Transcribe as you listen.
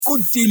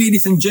Good day,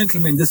 ladies and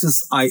gentlemen. This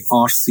is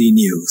IRC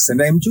News,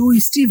 and I'm Joey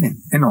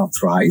Stephen, an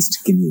authorized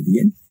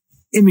Canadian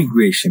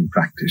immigration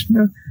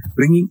practitioner,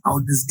 bringing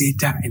out this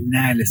data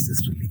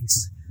analysis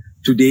release.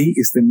 Today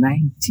is the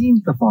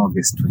 19th of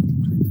August,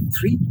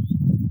 2023,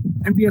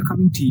 and we are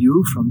coming to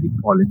you from the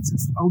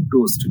Paulin's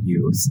Outdoor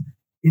Studios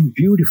in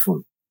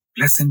beautiful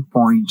Pleasant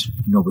Point,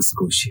 Nova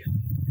Scotia.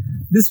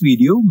 This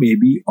video may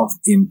be of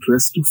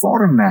interest to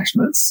foreign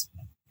nationals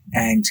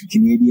and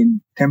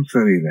Canadian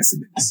temporary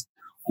residents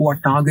who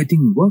are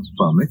targeting work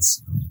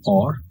permits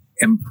or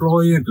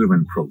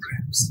employer-driven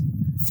programs.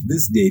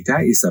 This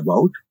data is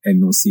about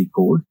NOC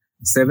code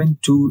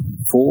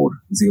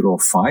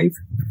 72405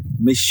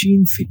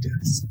 machine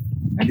fitters,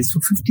 and it's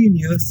for 15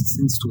 years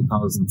since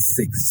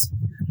 2006.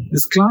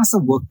 This class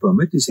of work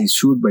permit is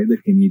issued by the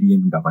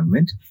Canadian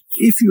government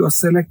if you are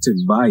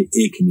selected by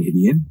a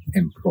Canadian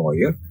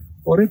employer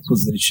for a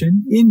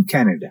position in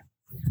Canada.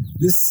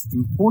 This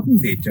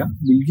important data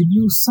will give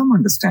you some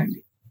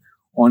understanding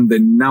on the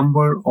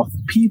number of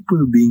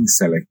people being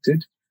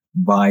selected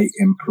by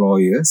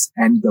employers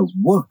and the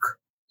work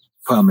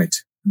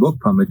permit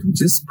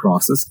which is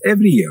processed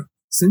every year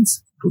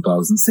since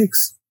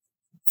 2006.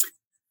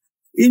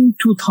 In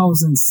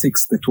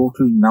 2006, the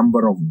total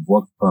number of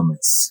work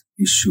permits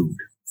issued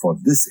for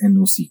this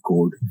NOC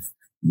code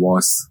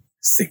was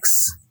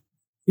 6.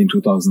 In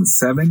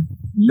 2007,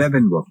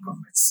 11 work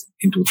permits.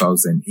 In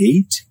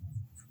 2008,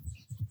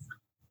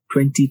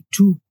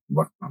 22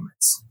 work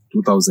permits.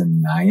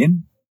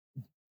 2009,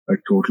 a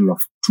total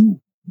of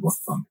 2 work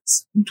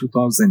permits. In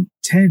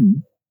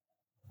 2010,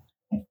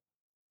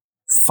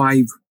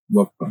 5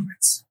 work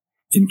permits.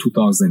 In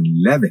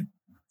 2011,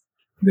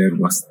 there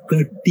was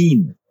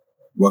 13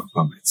 work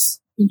permits.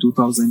 In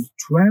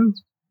 2012,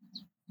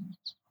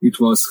 it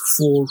was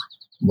 4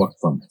 work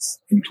permits.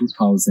 In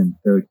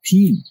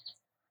 2013,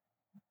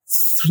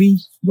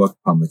 3 work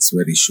permits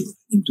were issued.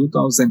 In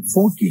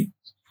 2014,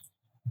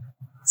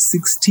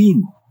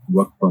 16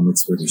 work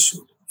permits were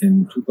issued.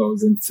 In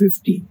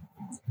 2015,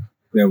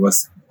 there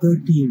was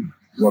 13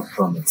 work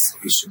permits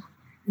issued.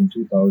 In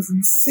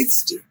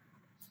 2016,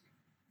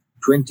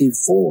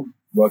 24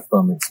 work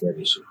permits were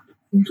issued.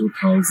 In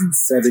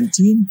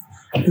 2017,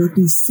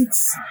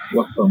 36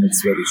 work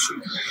permits were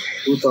issued.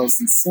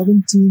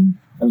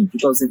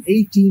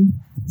 2018,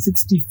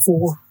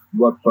 64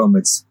 work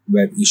permits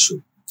were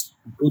issued.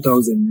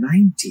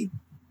 2019,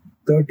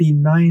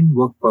 39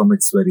 work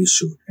permits were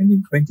issued. And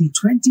in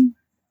 2020,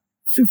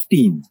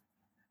 15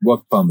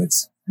 work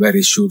permits were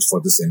issued for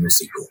this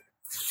NOC code.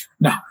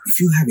 Now, if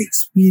you have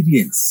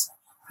experience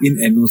in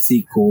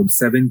NOC code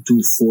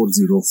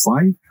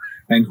 72405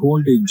 and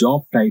hold a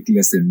job title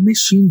as a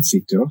machine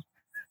fitter,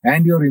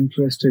 and you're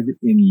interested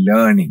in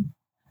learning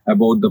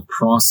about the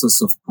process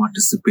of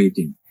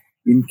participating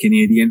in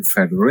Canadian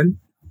federal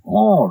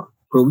or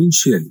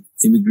provincial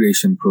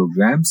immigration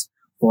programs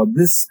for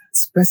this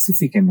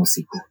specific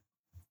NOC code,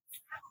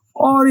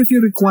 or if you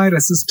require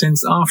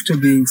assistance after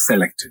being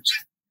selected,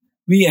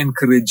 we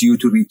encourage you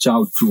to reach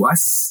out to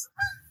us,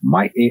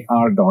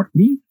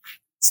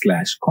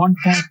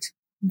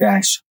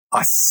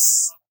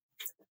 myar.me/contact-us.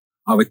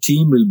 Our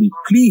team will be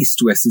pleased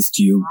to assist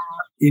you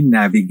in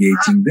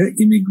navigating the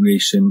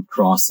immigration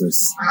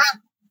process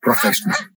professionally.